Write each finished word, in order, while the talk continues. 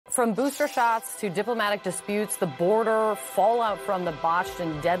From booster shots to diplomatic disputes, the border, fallout from the botched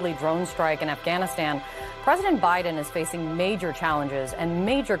and deadly drone strike in Afghanistan, President Biden is facing major challenges and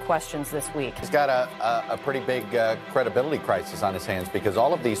major questions this week. He's got a pretty big credibility crisis on his hands because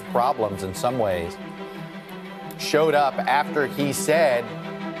all of these problems, in some ways, showed up after he said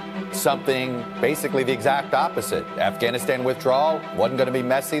something basically the exact opposite. Afghanistan withdrawal wasn't going to be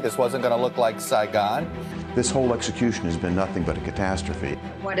messy. This wasn't going to look like Saigon. This whole execution has been nothing but a catastrophe.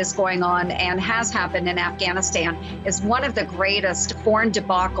 What is going on and has happened in Afghanistan is one of the greatest foreign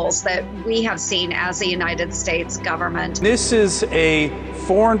debacles that we have seen as the United States government. This is a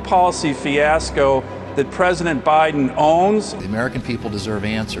foreign policy fiasco that President Biden owns. The American people deserve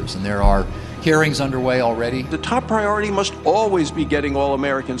answers, and there are hearings underway already. The top priority must always be getting all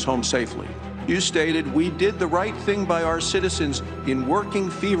Americans home safely. You stated we did the right thing by our citizens in working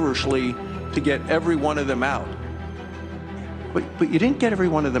feverishly to get every one of them out. But you didn't get every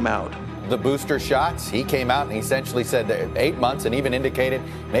one of them out. The booster shots, he came out and essentially said that 8 months and even indicated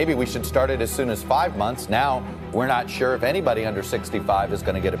maybe we should start it as soon as 5 months. Now we're not sure if anybody under 65 is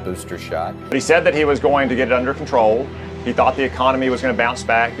going to get a booster shot. But he said that he was going to get it under control. He thought the economy was going to bounce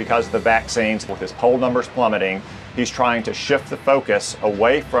back because of the vaccines. With his poll numbers plummeting, he's trying to shift the focus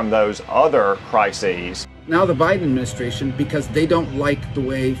away from those other crises. Now the Biden administration, because they don't like the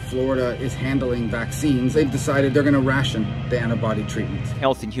way Florida is handling vaccines, they've decided they're going to ration the antibody treatments.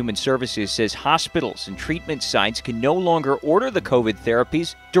 Health and Human Services says hospitals and treatment sites can no longer order the COVID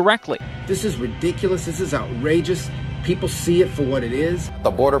therapies directly. This is ridiculous. This is outrageous. People see it for what it is.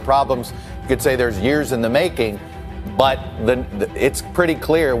 The border problems, you could say there's years in the making, but it's pretty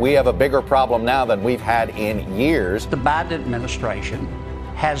clear we have a bigger problem now than we've had in years. The Biden administration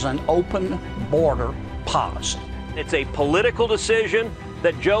has an open border policy. It's a political decision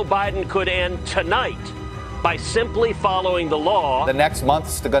that Joe Biden could end tonight by simply following the law. The next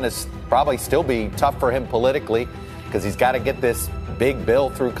month's going to probably still be tough for him politically because he's got to get this big bill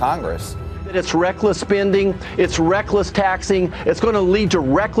through Congress. It's reckless spending, it's reckless taxing, it's going to lead to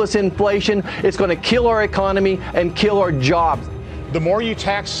reckless inflation, it's going to kill our economy and kill our jobs. The more you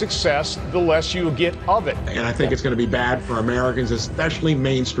tax success, the less you get of it. And I think it's going to be bad for Americans, especially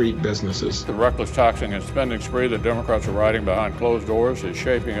Main Street businesses. The reckless taxing and spending spree that Democrats are riding behind closed doors is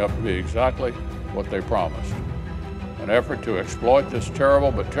shaping up to be exactly what they promised. An effort to exploit this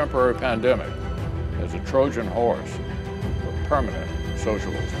terrible but temporary pandemic as a Trojan horse for permanent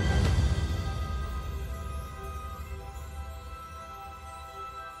socialism.